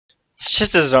It's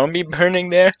just a zombie burning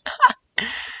there.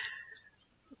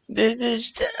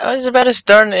 I was about to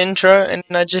start an intro and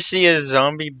I just see a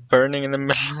zombie burning in the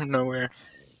middle of nowhere.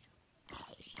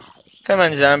 Come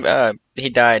on, zombie. He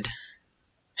died.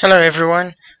 Hello,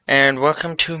 everyone, and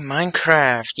welcome to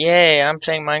Minecraft. Yay, I'm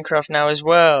playing Minecraft now as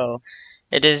well.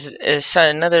 It is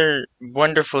another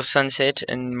wonderful sunset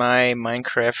in my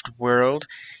Minecraft world.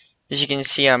 As you can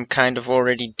see, I'm kind of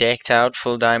already decked out,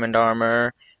 full diamond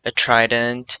armor, a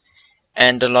trident,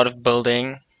 and a lot of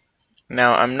building.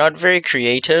 Now, I'm not very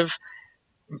creative,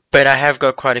 but I have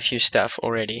got quite a few stuff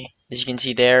already. As you can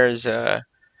see, there is a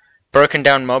broken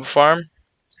down mob farm.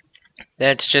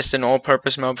 That's just an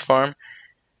all-purpose mob farm.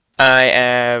 I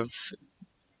have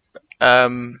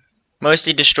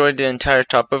mostly destroyed the entire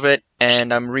top of it,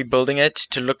 and I'm rebuilding it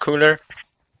to look cooler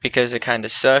because it kind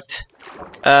of sucked.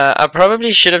 I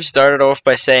probably should have started off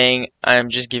by saying I'm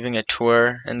just giving a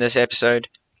tour in this episode.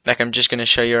 Like, I'm just going to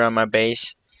show you around my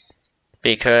base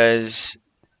because,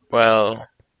 well,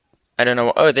 I don't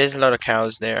know. Oh, there's a lot of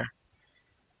cows there.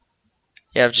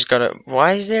 Yeah, I've just got to...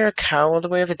 Why is there a cow all the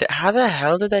way over there? How the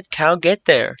hell did that cow get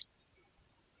there?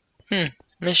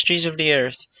 Mysteries of the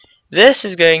earth. This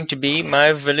is going to be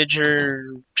my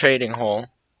villager trading hall.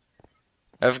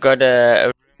 I've got a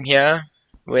room here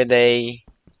where they...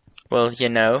 Well, you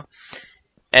know.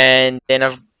 And then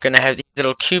I'm going to have these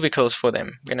little cubicles for them.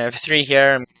 I'm going to have 3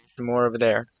 here and more over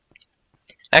there.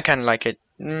 I kind of like it.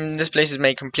 This place is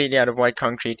made completely out of white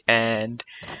concrete, and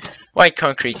white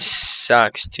concrete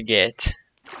sucks to get.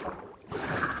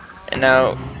 And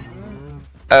now,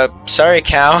 sorry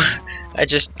cow, I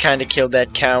just kind of killed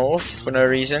that cow off for no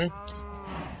reason.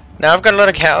 Now I've got a lot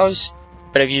of cows,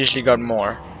 but I've usually got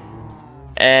more.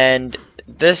 And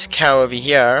this cow over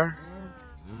here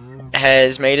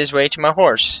has made his way to my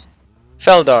horse,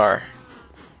 Feldar.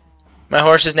 My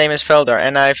horse's name is Feldar,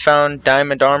 and I found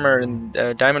diamond armor and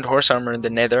diamond horse armor in the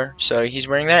nether, so he's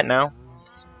wearing that now.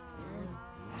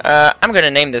 I'm gonna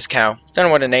name this cow. Don't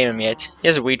know what to name him yet. He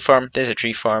has a wheat farm, there's a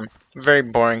tree farm. Very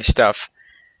boring stuff.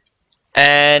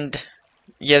 And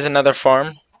he has another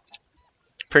farm.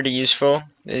 Pretty useful.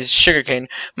 There's sugarcane.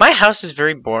 My house is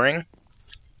very boring.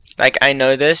 Like, I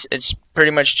know this. It's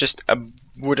pretty much just a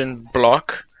wooden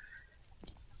block.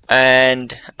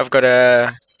 And I've got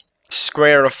a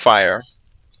square of fire.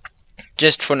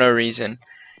 Just for no reason.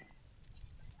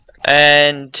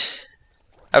 And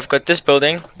I've got this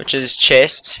building, which is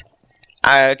chests.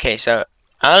 Okay, so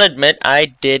I'll admit I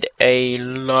did a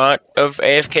lot of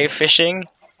AFK fishing.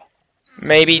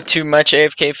 Maybe too much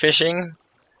AFK fishing.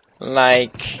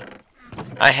 Like,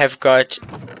 I have got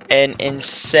an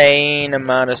insane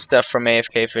amount of stuff from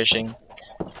AFK fishing.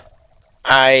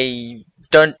 I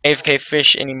don't AFK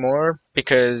fish anymore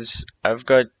because I've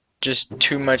got just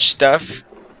too much stuff.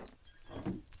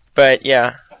 But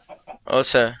yeah,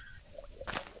 also,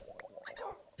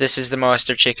 this is the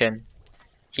master chicken.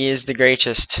 He is the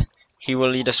greatest. He will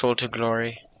lead us all to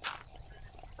glory.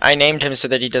 I named him so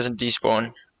that he doesn't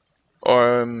despawn.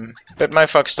 But my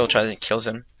fox still tries and kills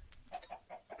him.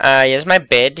 Here's my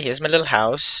bed. Here's my little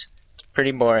house. It's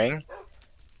pretty boring.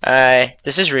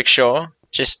 This is Rickshaw.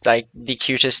 Just like the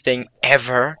cutest thing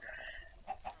ever.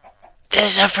 This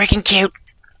is so freaking cute.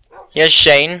 Here's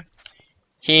Shane.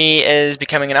 He is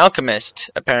becoming an alchemist,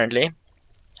 apparently.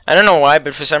 I don't know why,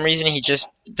 but for some reason he just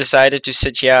decided to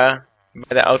sit here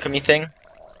by the alchemy thing.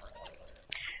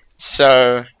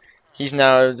 So, he's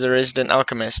now the resident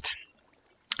alchemist.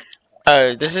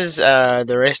 Oh, this is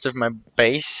the rest of my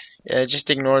base. Just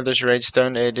ignore this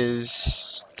redstone. It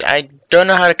is... I don't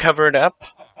know how to cover it up.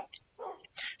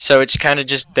 So it's kind of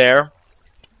just there.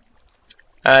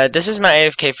 This is my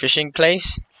AFK fishing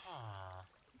place.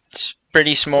 It's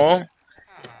pretty small.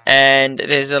 And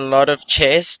there's a lot of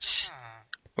chests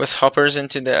with hoppers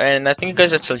into the... And I think it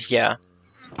goes up till here.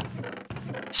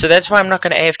 So that's why I'm not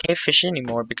going to AFK fish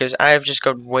anymore, because I've just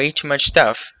got way too much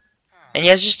stuff. And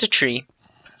here's just a tree.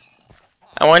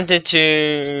 I wanted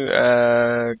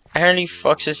to... apparently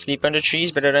foxes sleep under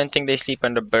trees, but I don't think they sleep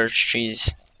under birch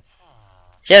trees.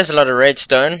 Here's a lot of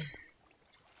redstone.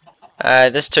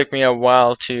 This took me a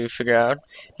while to figure out.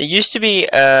 There used to be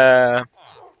a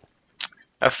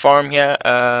farm here,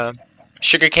 a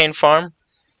sugarcane farm.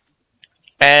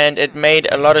 And it made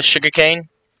a lot of sugarcane.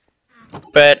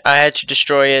 But I had to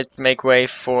destroy it, make way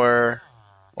for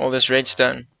all this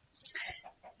redstone.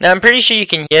 Now I'm pretty sure you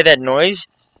can hear that noise.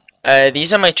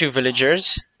 These are my 2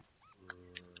 villagers.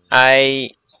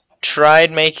 I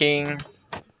tried making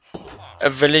a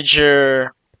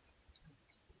villager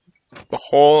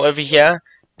hall over here,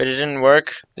 but it didn't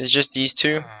work. There's just these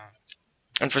 2.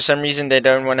 And for some reason they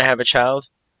don't want to have a child.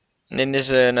 And then there's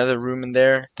another room in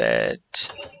there that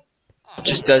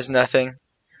just does nothing.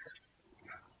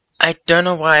 I don't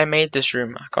know why I made this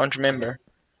room. I can't remember.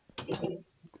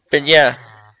 But yeah,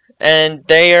 and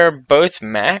they are both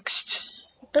maxed.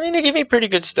 I mean, they give me pretty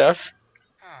good stuff.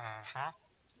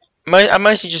 I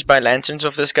mostly just buy lanterns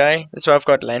off this guy. That's why I've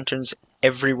got lanterns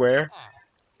everywhere.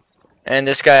 And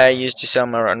this guy I use to sell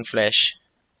my rotten flesh.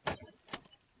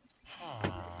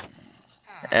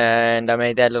 And I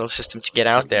made that little system to get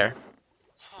out there.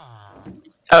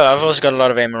 Oh, I've also got a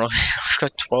lot of emerald. I've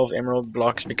got 12 emerald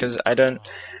blocks because I don't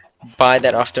buy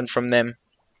that often from them.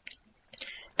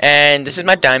 And this is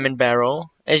my diamond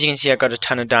barrel. As you can see, I got a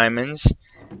ton of diamonds.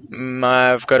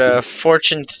 I've got a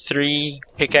Fortune 3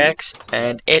 pickaxe,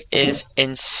 and it is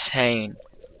insane.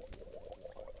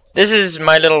 This is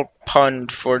my little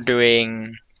pond for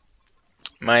doing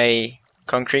my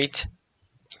concrete.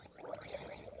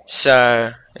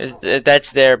 So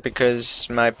that's there because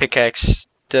my pickaxe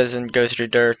doesn't go through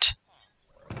dirt.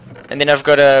 And then I've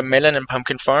got a melon and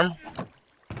pumpkin farm.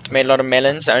 Made a lot of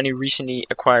melons. I only recently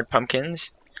acquired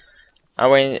pumpkins. I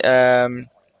went.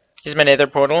 Here's my nether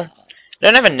portal. I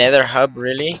don't have a nether hub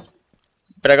really,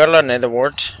 but I got a lot of nether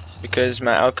wart because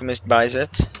my alchemist buys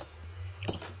it.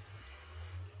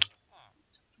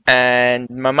 And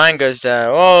my mine goes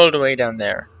all the way down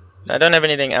there. I don't have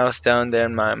anything else down there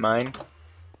in my mine.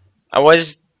 I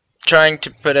was trying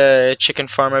to put a chicken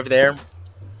farm over there.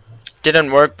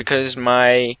 Didn't work because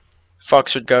my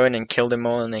fox would go in and kill them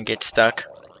all and then get stuck.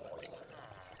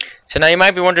 So now you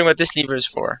might be wondering what this lever is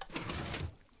for.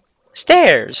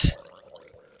 Stairs!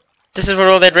 This is what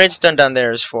all that redstone down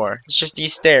there is for. It's just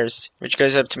these stairs, which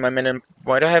goes up to my melon.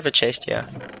 Why do I have a chest here?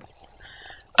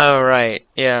 Oh, right,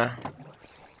 yeah.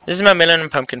 This is my melon and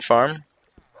pumpkin farm.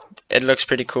 It looks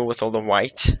pretty cool with all the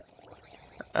white.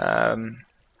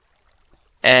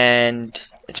 And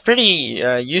it's pretty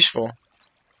useful.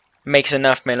 Makes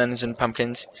enough melons and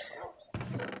pumpkins.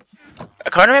 I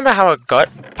can't remember how I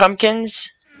got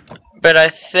pumpkins, but I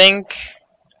think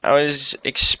I was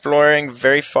exploring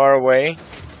very far away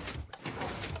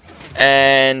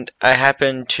and I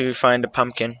happened to find a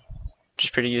pumpkin, which is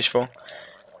pretty useful.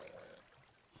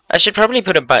 I should probably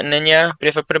put a button in here, but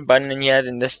if I put a button in here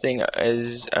then this thing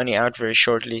is only out very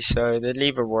shortly, so the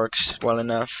lever works well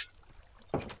enough.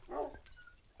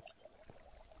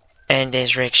 And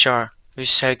there's Rickshaw, who's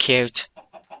so cute.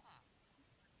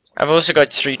 I've also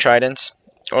got 3 tridents.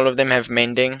 All of them have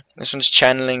mending. This one's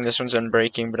channeling, this one's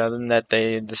unbreaking, but other than that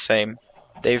they're the same.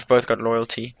 They've both got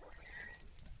loyalty.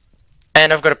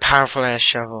 And I've got a powerful ass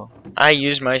shovel. I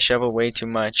use my shovel way too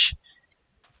much.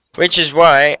 Which is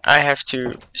why I have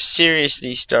to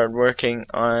seriously start working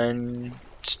on...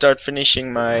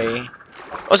 finishing my...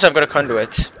 Also, I've got a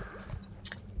conduit.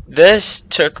 This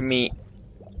took me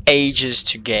ages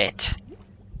to get.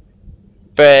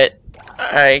 But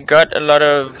I got a lot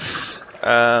of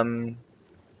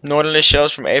Nautilus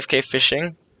shells from AFK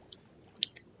fishing.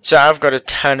 So I've got a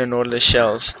ton of Nautilus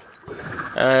shells.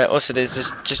 Also,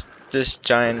 there's this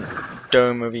giant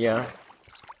dome over here.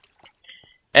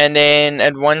 And then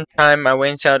at one time I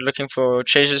went out looking for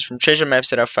treasures from treasure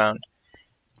maps that I found.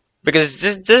 Because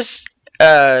this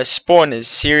spawn is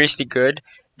seriously good.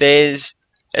 There's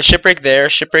a shipwreck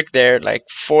there, like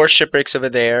 4 shipwrecks over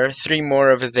there, 3 more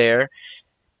over there.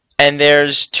 And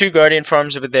there's 2 guardian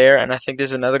farms over there, and I think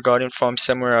there's another guardian farm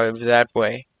somewhere over that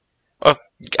way. Oh,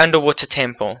 underwater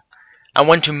temple. I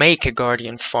want to make a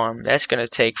guardian farm. That's gonna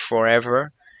take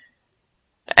forever.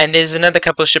 And there's another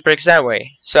couple of shipwrecks that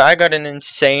way. So I got an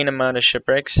insane amount of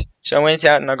shipwrecks. So I went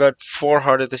out and I got 4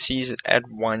 Heart of the Seas at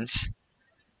once.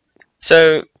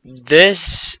 So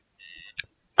this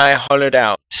I hollowed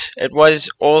out. It was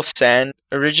all sand.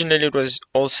 Originally it was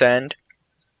all sand.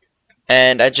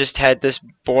 And I just had this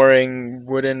boring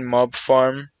wooden mob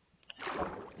farm.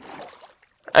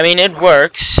 I mean, it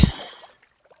works.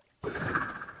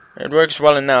 It works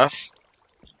well enough.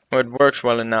 Well, it works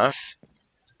well enough.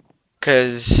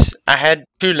 Because I had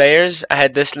 2 layers. I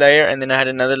had this layer and then I had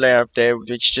another layer up there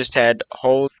which just had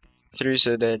holes through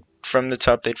so that from the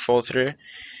top they'd fall through.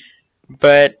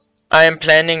 But I am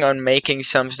planning on making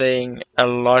something a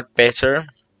lot better.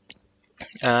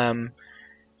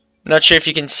 Not sure if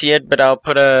you can see it, but I'll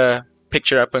put a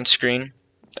picture up on screen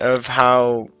of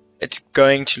how it's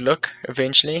going to look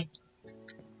eventually.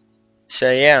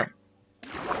 So yeah.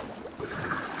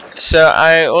 So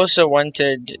I also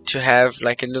wanted to have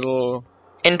like a little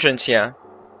entrance here,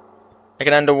 like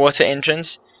an underwater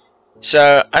entrance.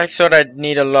 So I thought I'd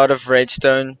need a lot of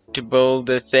redstone to build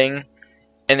the thing,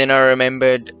 and then I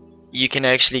remembered you can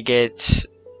actually get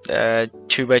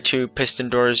 2x2 piston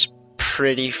doors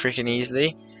pretty freaking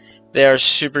easily. They are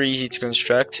super easy to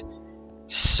construct.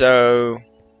 So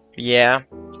yeah,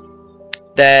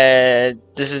 that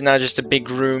this is now just a big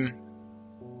room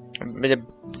with a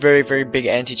very, very big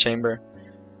antechamber.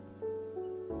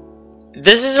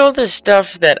 This is all the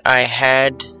stuff that I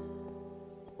had.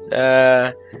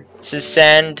 This is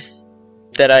sand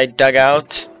that I dug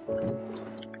out.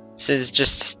 This is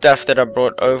just stuff that I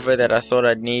brought over that I thought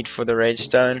I'd need for the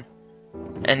redstone.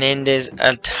 And then there's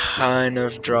a ton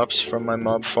of drops from my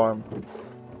mob farm.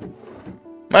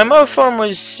 My mob farm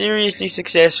was seriously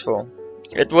successful.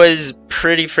 It was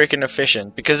pretty freaking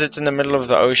efficient because it's in the middle of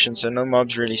the ocean, so no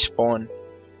mobs really spawn.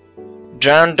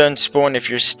 Drown don't spawn if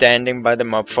you're standing by the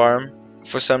mob farm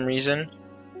for some reason.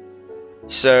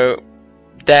 So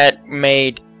that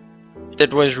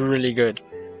was really good.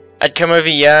 I'd come over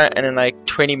here and in like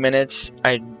 20 minutes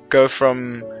I'd go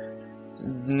from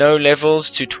no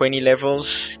levels to 20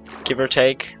 levels, give or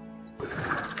take.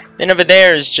 Then over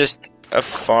there is just a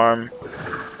farm.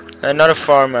 Not a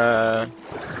farm, I'm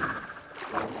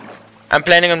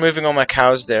planning on moving all my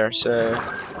cows there, so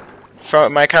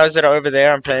from my cows that are over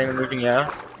there I'm planning on moving here.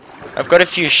 I've got a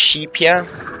few sheep here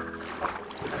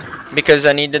because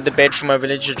I needed the bed for my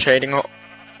villager trading hall.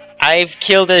 I've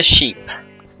killed a sheep.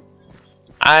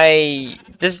 A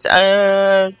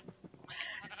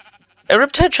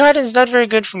Riptide Trident is not very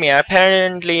good for me.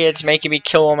 Apparently it's making me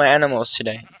kill all my animals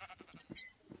today.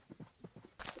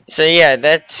 So yeah,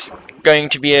 that's going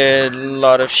to be a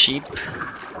lot of sheep.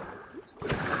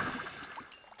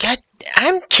 God,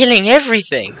 I'm killing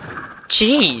everything.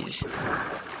 Jeez.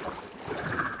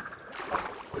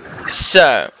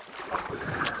 So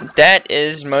that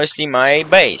is mostly my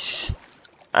base.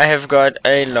 I have got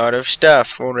a lot of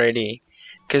stuff already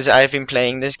because I've been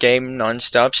playing this game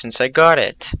non-stop since I got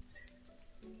it.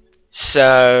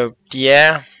 So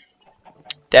yeah,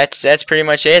 that's pretty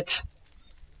much it.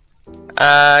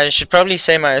 I should probably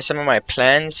say some of my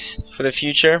plans for the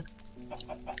future.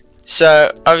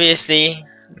 So obviously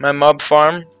my mob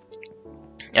farm,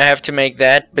 I have to make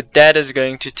that, but that is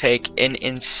going to take an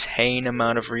insane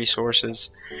amount of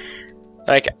resources.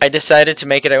 Like, I decided to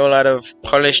make it all out of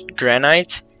polished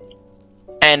granite,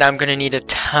 and I'm gonna need a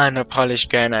ton of polished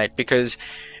granite because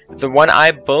the one I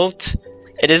built,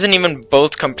 it isn't even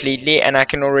built completely, and I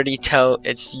can already tell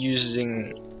it's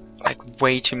using like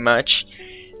way too much.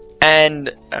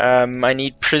 And I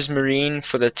need prismarine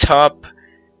for the top,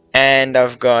 and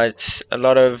I've got a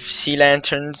lot of sea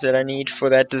lanterns that I need for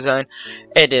that design.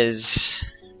 It is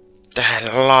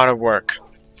a lot of work.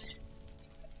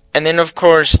 And then of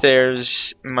course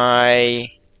there's my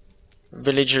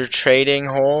villager trading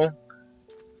hall.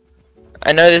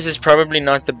 I know this is probably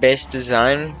not the best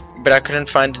design, but I couldn't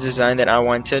find a design that I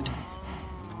wanted,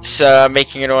 so I'm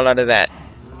making it all out of that.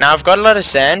 Now I've got a lot of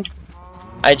sand.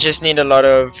 I just need a lot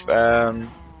of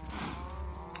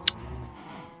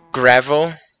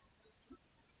gravel,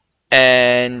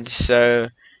 and so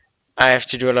I have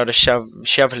to do a lot of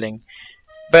shoveling.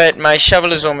 But my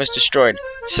shovel is almost destroyed,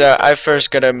 so I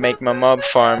first gotta make my mob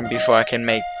farm before I can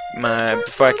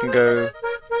go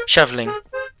shoveling.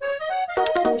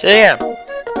 So yeah,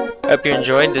 hope you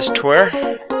enjoyed this tour,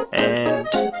 and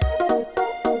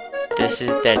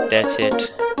that's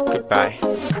it. Goodbye.